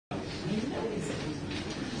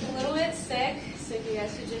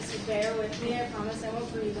guys to just bear with me. I promise I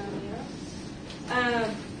won't breathe on you.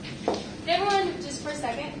 Can everyone, just for a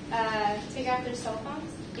second, take out their cell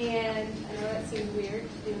phones? And I know that seems weird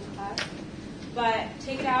to do in class, but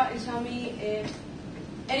take it out and tell me if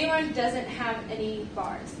anyone doesn't have any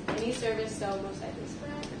bars, any service, so most likely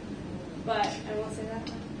Sprint, but I won't say that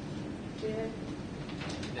one. Weird.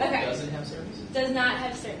 Okay. Doesn't have service? Does not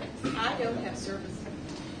have service. I don't have service.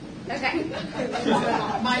 Okay.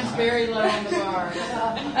 Mine's very low on the bar.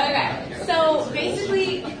 Okay. So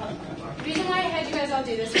basically, the reason why I had you guys all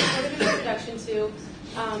do this is sort of an introduction to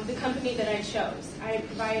the company that I chose. I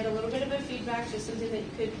provided a little bit of a feedback, just something that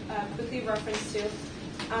you could quickly reference to.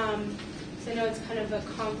 So I know it's kind of a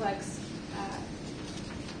complex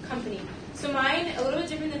company. So mine, a little bit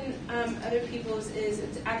different than other people's, is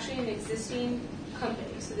it's actually an existing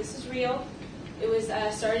company. So this is real. It was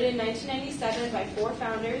started in 1997 by 4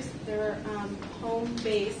 founders. Their home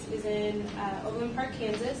base is in Overland Park,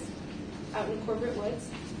 Kansas, out in Corporate Woods.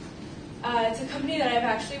 It's a company that I've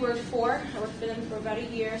actually worked for. I worked for them for about a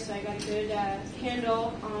year, so I got a good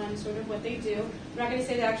handle on sort of what they do. I'm not going to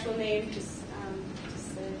say the actual name, just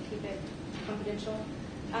to keep it confidential.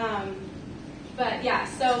 But yeah,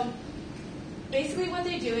 so basically what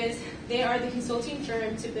they do is they are the consulting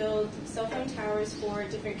firm to build cell phone towers for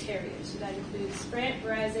different carriers. So that includes Sprint,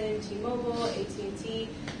 Verizon, T-Mobile, AT&T.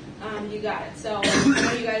 You got it. So I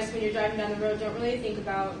know you guys, when you're driving down the road, don't really think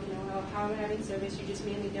about, how I'm having service. You just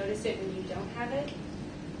mainly notice it when you don't have it.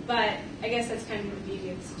 But I guess that's kind of the beauty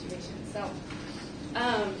of the situation. So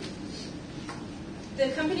the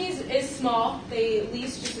company is small. They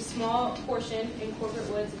lease just a small portion in Corporate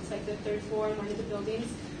Woods. It's like the 3rd floor in one of the buildings.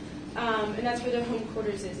 And that's where their home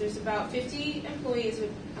quarters is. There's about 50 employees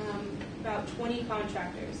with about 20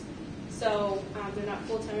 contractors. So they're not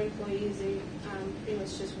full-time employees. They pretty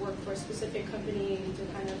much just work for a specific company to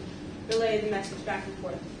kind of relay the message back and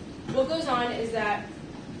forth. What goes on is that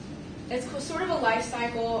it's sort of a life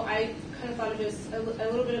cycle. I kind of thought of it as a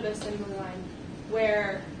little bit of a assembly line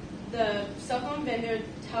where the cell phone vendor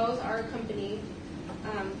tells our company,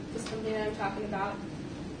 this company that I'm talking about,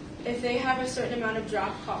 if they have a certain amount of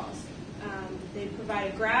dropped calls. They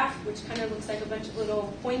provide a graph, which kind of looks like a bunch of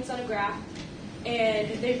little points on a graph, and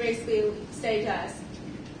they basically say to us,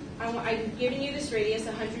 I'm giving you this radius,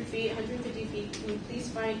 100 feet, 150 feet. Can you please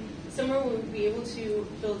find somewhere where we'll be able to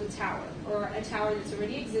build a tower, or a tower that's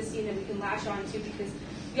already existing that we can latch onto, because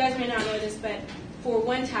you guys may not know this, but for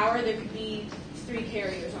one tower, there could be 3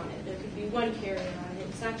 carriers on it. There could be 1 carrier on it.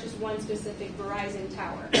 It's not just one specific Verizon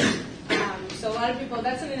tower. So a lot of people,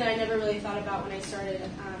 that's something that I never really thought about when I started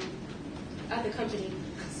at the company.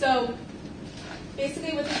 So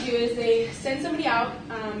basically what they do is they send somebody out.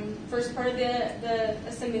 First part of the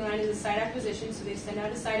assembly line is a site acquisition, so they send out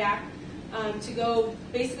a site app to go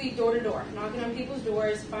basically door to door, knocking on people's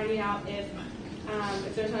doors, finding out if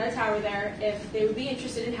there's not a tower there, if they would be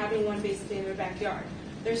interested in having one basically in their backyard.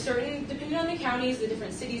 There's certain, depending on the counties, the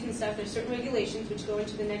different cities and stuff, there's certain regulations which go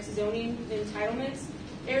into the next zoning entitlements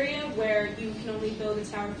area where you can only build a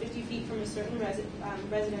tower 50 feet from a certain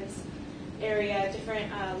residence area,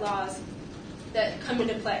 different laws that come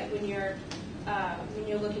into play when you're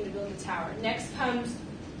looking to build a tower. Next comes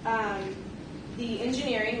the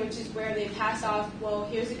engineering, which is where they pass off, well,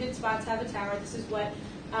 here's a good spot to have a tower. This is what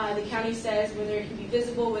the county says, whether it can be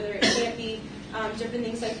visible, whether it can't be, different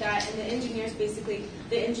things like that. And the engineers basically,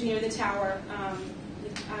 they engineer the tower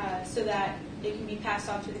so that it can be passed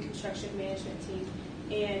off to the construction management team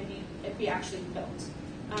and be actually built.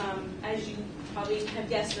 As you probably have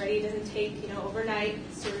guessed already, it doesn't take overnight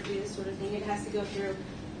to do this sort of thing. It has to go through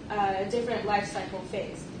a different life cycle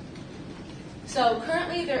phase. So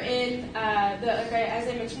currently they're in, as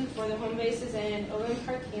I mentioned before, the home base is in Overland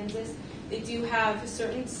Park, Kansas. They do have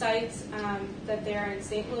certain sites that they're in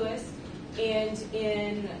St. Louis and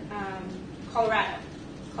in Colorado.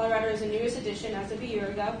 Colorado is the newest addition as of a year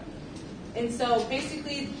ago. And so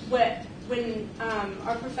basically when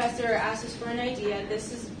our professor asked us for an idea,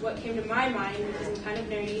 this is what came to my mind, because I'm kind of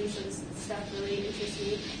nerdy, so this stuff really interests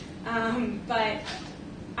me. But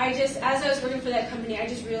as I was working for that company, I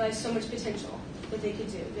just realized so much potential that they could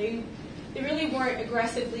do. They really weren't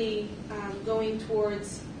aggressively going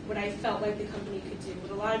towards what I felt like the company could do,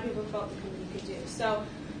 what a lot of people felt the company could do. So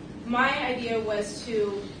my idea was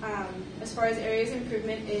to, as far as areas of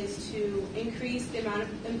improvement, is to increase the amount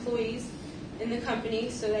of employees in the company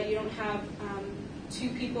so that you don't have 2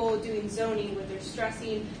 people doing zoning where they're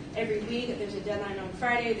stressing every week that there's a deadline on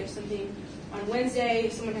Friday, there's something on Wednesday,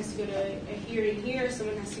 someone has to go to a hearing here,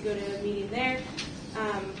 someone has to go to a meeting there.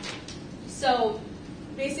 So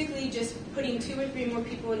basically just putting 2 or 3 more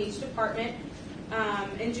people in each department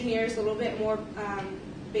engineers a little bit more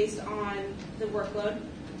based on the workload,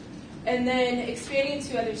 and then expanding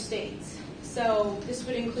to other states. So this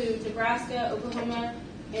would include Nebraska, Oklahoma,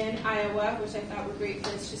 and Iowa, which I thought were great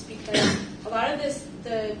for us just because a lot of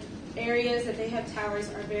the areas that they have towers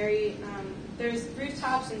are very, there's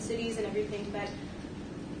rooftops and cities and everything, but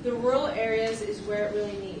the rural areas is where it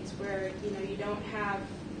really needs, where you don't have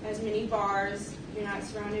as many bars, you're not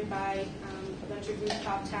surrounded by a bunch of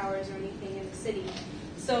rooftop towers or anything in the city.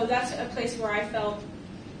 So that's a place where I felt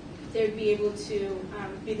they would be able to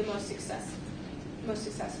be the most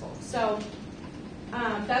successful. So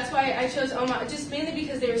that's why I chose Omaha, just mainly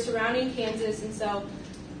because they were surrounding Kansas, and so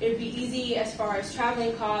it would be easy as far as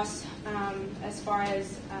traveling costs, as far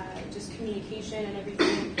as just communication and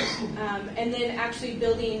everything, and then actually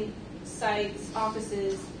building sites,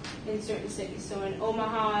 offices in certain cities. So in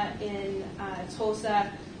Omaha, in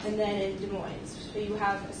Tulsa, and then in Des Moines. So you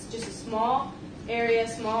have just a small area,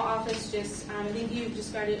 small office. Just I think you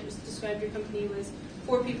described your company was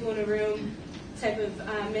 4 people in a room type of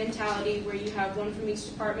mentality, where you have one from each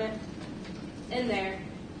department in there,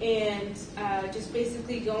 and just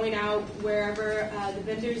basically going out wherever the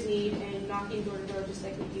vendors need and knocking door to door, just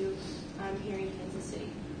like we do here in Kansas City.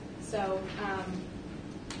 So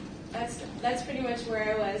that's pretty much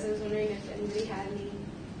where I was. I was wondering if anybody had any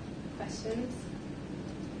questions.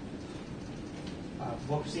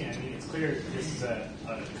 Well, Christina, I mean, it's clear this is a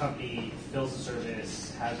company, fills a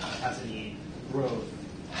service, has a need, growth.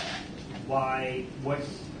 Why? What?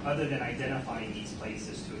 Other than identifying these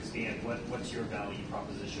places to expand, what's your value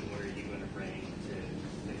proposition? What are you going to bring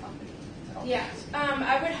to the company to help? Yeah,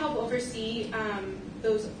 I would help oversee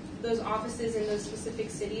those offices in those specific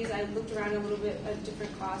cities. I looked around a little bit at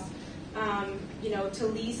different costs. To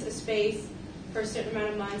lease a space for a certain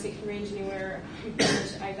amount of months, it can range anywhere.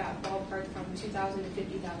 Which I got ballpark from $2,000 to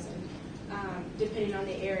 $50,000, depending on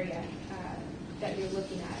the area that you're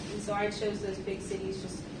looking at. And so I chose those big cities,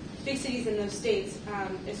 just big cities in those states,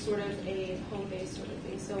 as sort of a home base sort of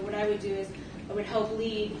thing. So what I would do is I would help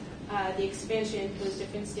lead the expansion to those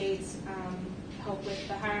different states, help with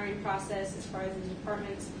the hiring process as far as the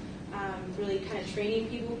departments, really kind of training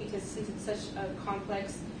people, because since it's such a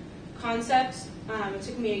complex concept, it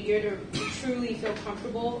took me a year to truly feel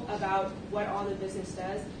comfortable about what all the business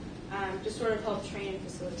does, just sort of help train and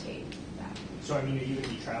facilitate that. So, I mean, are you going to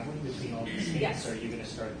be traveling between all these states? Yes. Or are you going to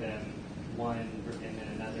start them one and then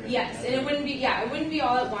another? Yes, and it wouldn't be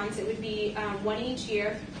all at once. It would be one each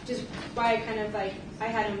year. Just why I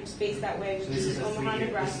had them spaced that way, which So this is Omaha,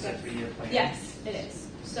 Nebraska. This is a 3-year plan? Yes, it is.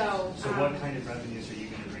 So what kind of revenues are you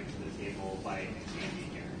going to bring to the table by expanding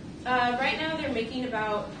here? Right now they're making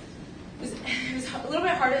about, it was a little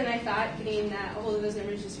bit harder than I thought getting a hold of those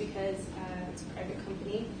numbers, just because it's a private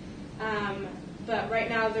company. But right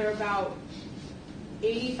now they're about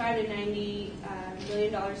 $85 to $90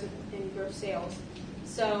 million in gross sales.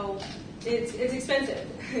 So it's expensive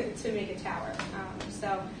to make a tower.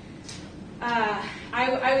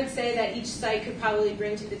 I would say that each site could probably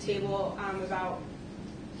bring to the table about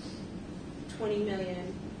 $20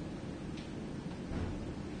 million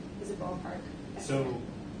is a ballpark.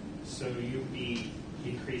 So you'd be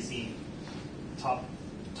increasing top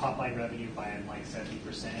line revenue by like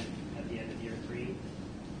 70% at the end of year 3.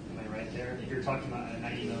 Am I right there? You're talking about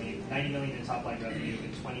 $90 million in top line revenue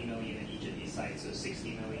and $20 million in each of these sites, so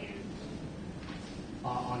 $60 million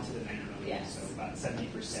onto the $90 million. Yes. So about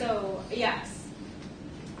 70%. So yes.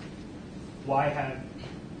 Why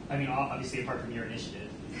obviously apart from your initiative,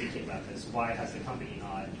 thinking about this, why has the company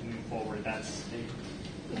not moved forward? I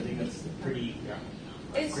think that's pretty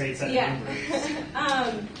great set of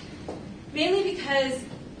numbers. Mainly because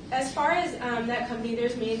as far as that company,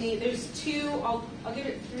 there's 2, I'll give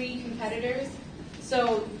it 3 competitors.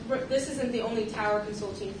 So this isn't the only tower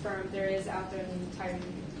consulting firm there is out there in the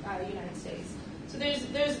entire United States. So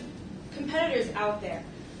there's competitors out there.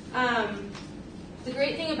 The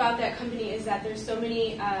great thing about that company is that there's so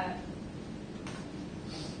many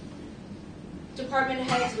department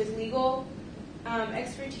heads with legal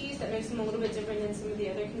expertise that makes them a little bit different than some of the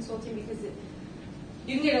other consulting, because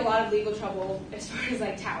you can get a lot of legal trouble as far as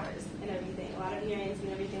like towers and everything, a lot of hearings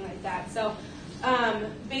and everything like that. So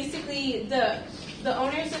basically, the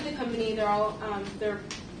owners of the company, they're all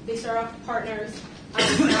they start off partners,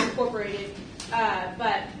 incorporated,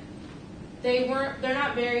 but they're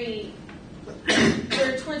not very.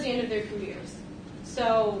 They're towards the end of their careers,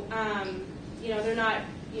 so they're not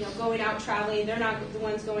going out traveling. They're not the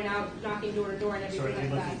ones going out knocking door to door and everything like that.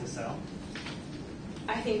 So are they looking to sell?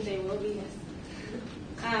 I think they will be, yes.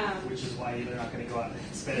 Which is why they're not going to go out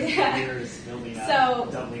and spend years building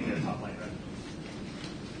out, doubling their top line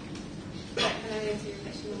revenue. answer your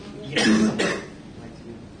question a little bit. Yeah. I'd like to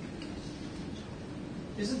do.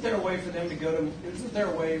 Isn't there a way for them to go to? Isn't there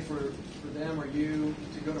a way for them or you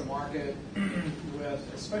to go to market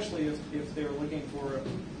with, especially if they're looking for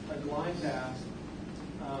a glide path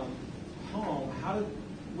home?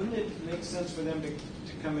 Wouldn't it make sense for them to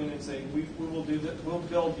come in and say, we will do that, we'll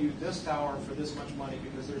build you this tower for this much money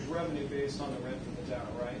because there's revenue based on the rent from the tower,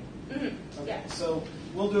 right? Mm-hmm. Okay. Yeah. So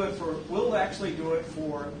we'll actually do it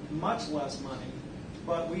for much less money,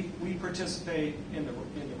 but we participate in the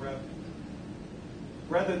revenue.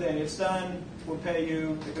 Rather than it's done, we'll pay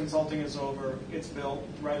you, the consulting is over, it's built,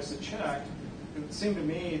 write us a check. It would seem to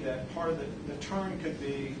me that part of the turn could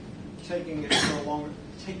be taking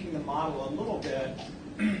the model a little bit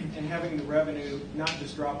and having the revenue not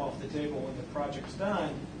just drop off the table when the project's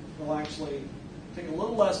done. We'll actually take a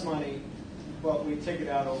little less money, but we take it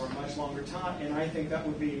out over a much longer time. And I think that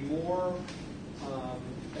would be more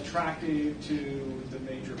attractive to the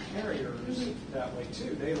major carriers that way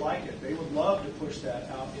too. They like it. They would love to push that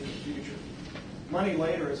out in the future. Money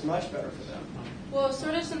later is much better for them. Well,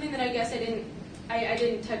 sort of something that I guess I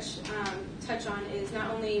didn't touch on is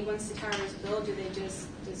not only once the tower is built do they just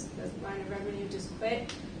the line of revenue just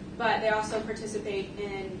quit, but they also participate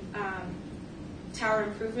in tower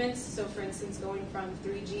improvements. So, for instance, going from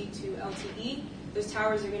 3G to LTE, those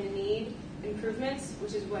towers are going to need improvements,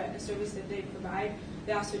 which is what a service that they provide.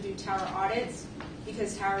 They also do tower audits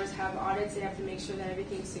because towers have audits. They have to make sure that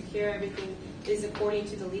everything's secure, everything is according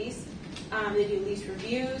to the lease. They do lease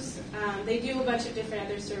reviews. They do a bunch of different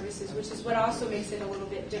other services, which is what also makes it a little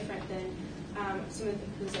bit different than some of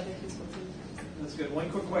those other consulting firms. That's good. One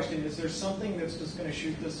quick question. Is there something that's just going to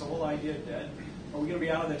shoot this whole idea dead? Are we going to be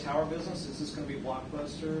out of the tower business? Is this going to be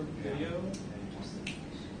blockbuster video?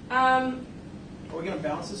 Are we going to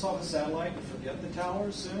bounce this off a satellite and forget the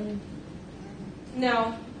towers soon?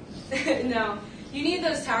 No. No. You need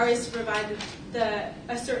those towers to provide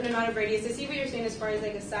a certain amount of radius. I see what you're saying as far as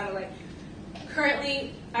like a satellite.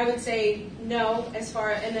 Currently, I would say no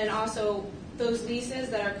and then also those leases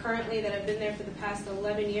that have been there for the past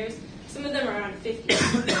 11 years, some of them are on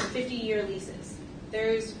 50-year leases.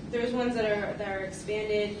 There's ones that are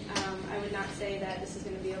expanded. I would not say that this is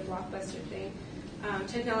going to be a blockbuster thing.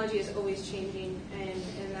 Technology is always changing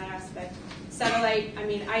in that aspect. Satellite,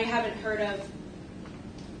 I haven't heard of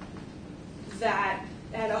that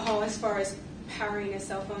at all as far as powering a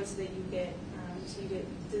cell phone so that you get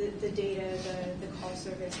the data, the call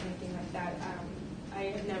service, anything like that. I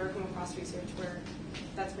have never come across research where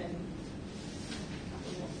that's been.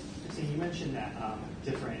 So you mentioned that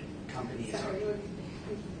different companies. Sorry,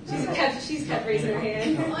 she's kept raising her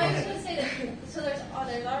hand. Well, I was going to say that. So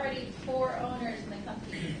there's already 4 owners in the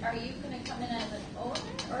company. Are you going to come in as an owner,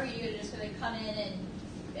 or are you just going to come in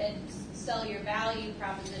and sell your value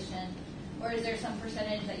proposition, or is there some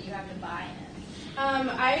percentage that you have to buy in?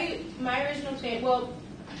 My original plan. Well,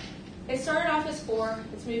 it started off as 4.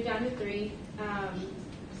 It's moved down to 3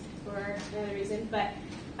 for another reason. But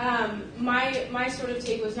my sort of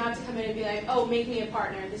take was not to come in and be like, oh, make me a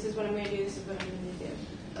partner. This is what I'm going to do. This is what I'm going to do.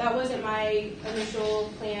 That wasn't my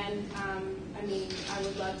initial plan. I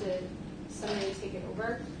would love to someday take it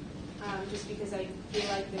over, just because I feel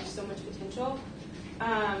like there's so much potential.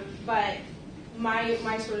 But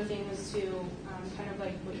my sort of thing was to kind of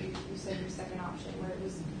like what you said, your second option, where it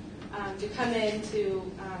was to come in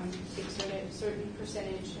to take a certain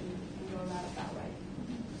percentage and go about it that way.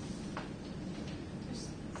 There's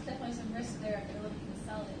definitely some risk there if they're looking to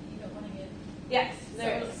sell it. You don't want to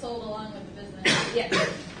get sold along with the business. Yes.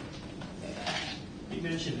 You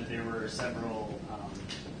mentioned that there were several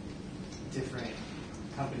different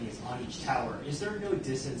companies on each tower. Is there no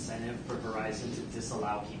disincentive for Verizon to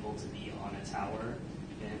disallow people to be on a tower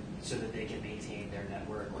so that they can maintain their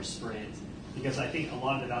network, or Sprint? Because I think a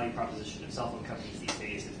lot of the value proposition of cell phone companies these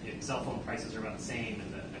days, if cell phone prices are about the same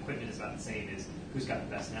and the equipment is about the same, is who's got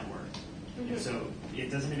the best network. Mm-hmm. And so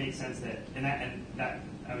it doesn't make sense that, and that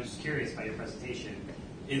I was just curious by your presentation.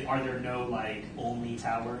 Are there no only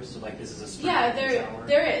towers? So this is a Sprint tower?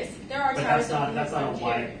 There is. There are but towers.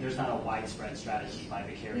 There's not a widespread strategy by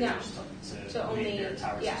the carriers to make their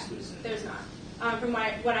towers exclusive. There's not. From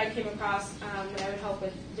what I came across when I would help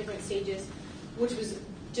with different stages, which was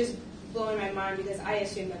just blowing my mind because I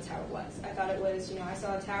assumed that's how it was. I thought it was, I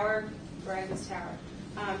saw a tower, Verizon's tower.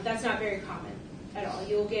 That's not very common at all.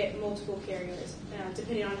 You'll get multiple carriers,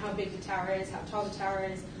 depending on how big the tower is, how tall the tower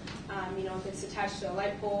is. If it's attached to a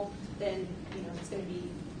light pole, then it's going to be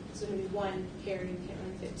one carrier. You can't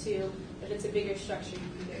really fit 2. If it's a bigger structure, you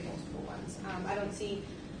can get multiple ones. I don't see,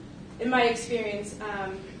 in my experience,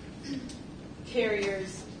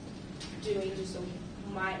 carriers doing just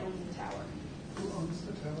my own tower. Who owns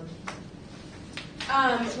the towers?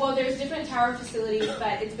 Well, there's different tower facilities,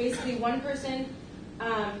 but it's basically one person,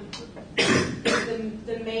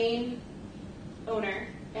 the main owner,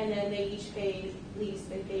 and then they each pay lease,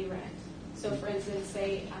 they pay rent. So for instance,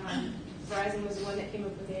 say Verizon was the one that came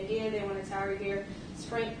up with the idea, they want a tower here,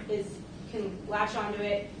 Sprint can latch onto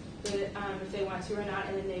it if they want to or not,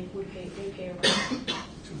 and then they pay a rent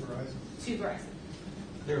To Verizon. to Verizon.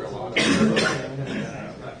 There are a lot of.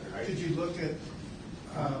 Did you look at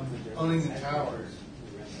owning the towers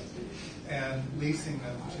and leasing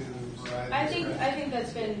them to Verizon? I think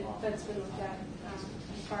that's been looked at.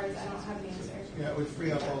 As far as I don't have an answer. Yeah, it would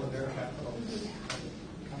free up all of their capital.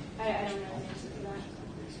 I don't know the answer to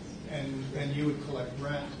that. And you would collect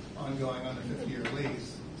rent ongoing on a 50-year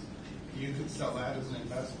lease. You could sell that as an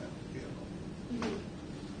investment vehicle. Mm-hmm.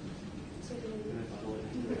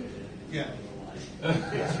 Yeah.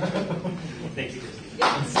 Thank you, Christine.